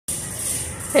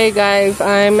Hey guys,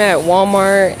 I'm at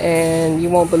Walmart and you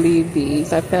won't believe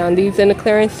these. I found these in the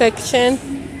clearance section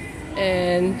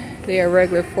and they are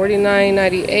regular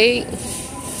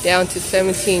 $49.98 down to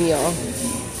 $17, y'all.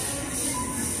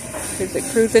 Here's a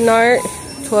Cuisinart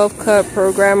 12-cup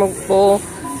programmable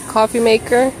coffee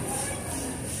maker.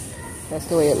 That's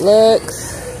the way it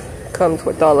looks. Comes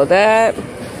with all of that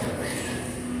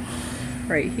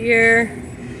right here.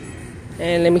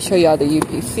 And let me show y'all the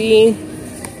UPC.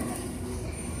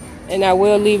 And I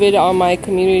will leave it on my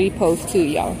community post too,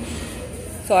 y'all.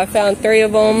 So I found 3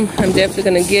 of them. I'm definitely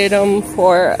gonna get them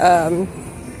for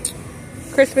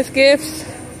Christmas gifts.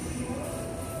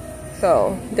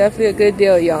 So definitely a good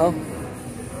deal, y'all.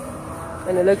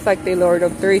 And it looks like they lowered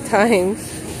them 3 times.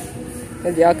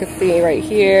 As y'all can see right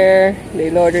here, they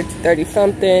lowered it to 30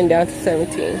 something down to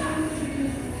 17.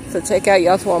 So check out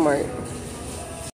y'all's Walmart.